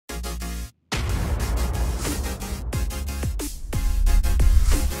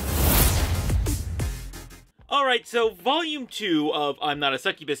Alright, so Volume 2 of I'm Not a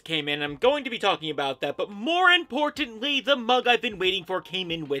Succubus came in. I'm going to be talking about that, but more importantly, the mug I've been waiting for came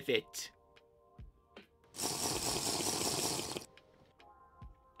in with it.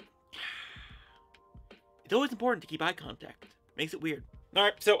 It's always important to keep eye contact. Makes it weird.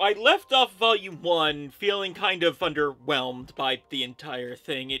 Alright, so I left off Volume 1 feeling kind of underwhelmed by the entire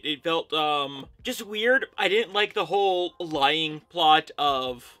thing. It felt, just weird. I didn't like the whole lying plot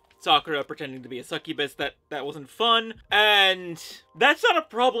of Sakura pretending to be a succubus. That wasn't fun. And that's not a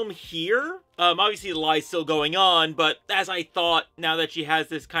problem here. Obviously the lie's still going on, but as I thought, now that she has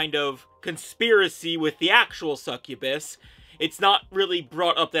this kind of conspiracy with the actual succubus, it's not really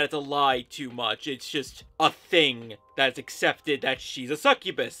brought up that it's a lie too much. It's just a thing that's accepted that she's a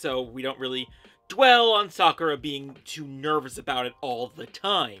succubus, so we don't really dwell on Sakura being too nervous about it all the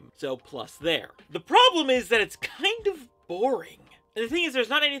time. So plus there. The problem is that it's kind of boring. And the thing is, there's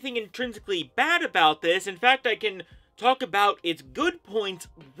not anything intrinsically bad about this. In fact, I can talk about its good points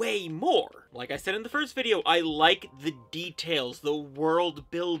way more. Like I said in the first video, I like the details, the world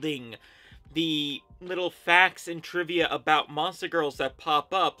building, the little facts and trivia about monster girls that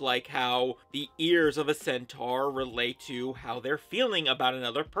pop up, like how the ears of a centaur relate to how they're feeling about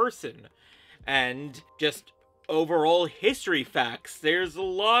another person. And just overall history facts. There's a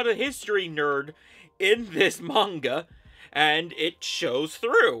lot of history nerd in this manga, and it shows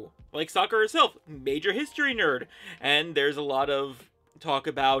through. Like Sakura herself, major history nerd. And there's a lot of talk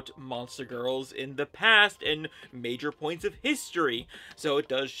about monster girls in the past and major points of history. So it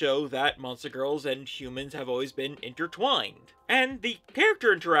does show that monster girls and humans have always been intertwined. And the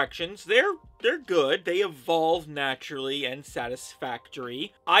character interactions, they're good. They evolve naturally and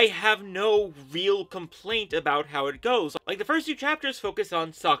satisfactory. I have no real complaint about how it goes. Like, the first two chapters focus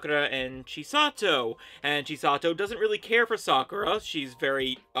on Sakura and Chisato doesn't really care for Sakura. She's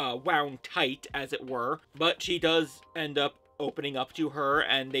very wound tight, as it were, but she does end up opening up to her,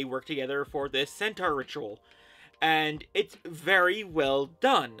 and they work together for this centaur ritual. And it's very well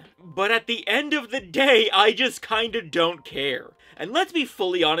done. But at the end of the day, I just kinda don't care. And let's be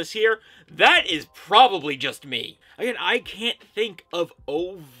fully honest here, that is probably just me. Again, I can't think of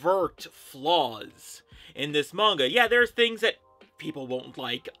overt flaws in this manga. Yeah, there's things that people won't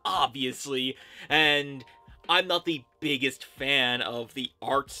like, obviously, and I'm not the biggest fan of the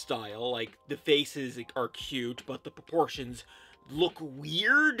art style. Like, the faces are cute, but the proportions look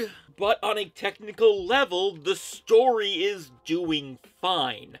weird. But on a technical level, the story is doing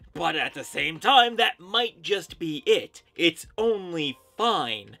fine. But at the same time, that might just be it. It's only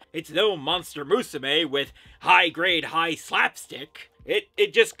fine. It's no Monster Musume with high-grade, high slapstick.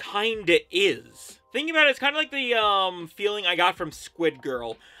 It just kinda is. Thinking about it, it's kind of like the feeling I got from Squid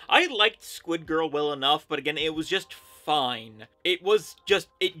Girl. I liked Squid Girl well enough, but again, it was just fine. It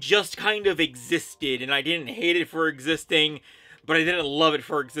just kind of existed, and I didn't hate it for existing, but I didn't love it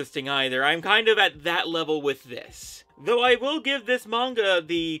for existing either. I'm kind of at that level with this. Though I will give this manga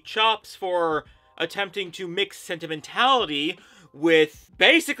the chops for attempting to mix sentimentality with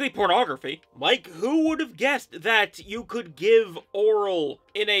basically pornography. Like, who would have guessed that you could give oral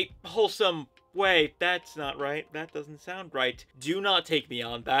in a wholesome way? That's not right. That doesn't sound right. Do not take me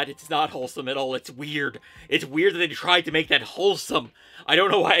on that. It's not wholesome at all. It's weird. It's weird that they tried to make that wholesome. I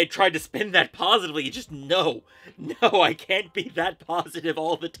don't know why I tried to spin that positively. It's just no. No, I can't be that positive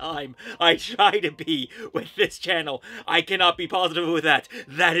all the time. I try to be with this channel. I cannot be positive with that.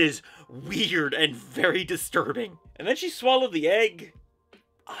 That is weird and very disturbing. And then she swallowed the egg.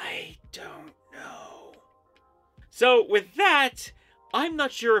 I don't know. So with that, I'm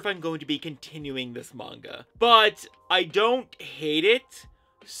not sure if I'm going to be continuing this manga, but I don't hate it.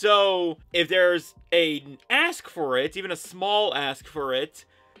 So if there's an ask for it, even a small ask for it,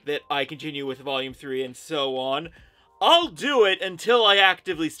 that I continue with Volume 3 and so on, I'll do it until I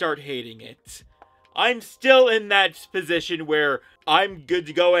actively start hating it. I'm still in that position where I'm good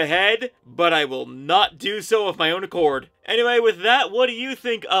to go ahead, but I will not do so of my own accord. Anyway, with that, what do you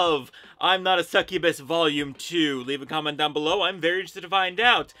think of I'm Not a Succubus Volume 2? Leave a comment down below. I'm very interested to find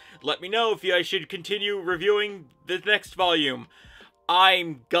out. Let me know if I should continue reviewing the next volume.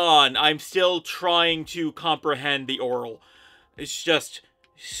 I'm gone. I'm still trying to comprehend the oral. It's just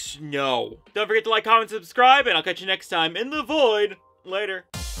no. Don't forget to like, comment, subscribe, and I'll catch you next time in the void. Later.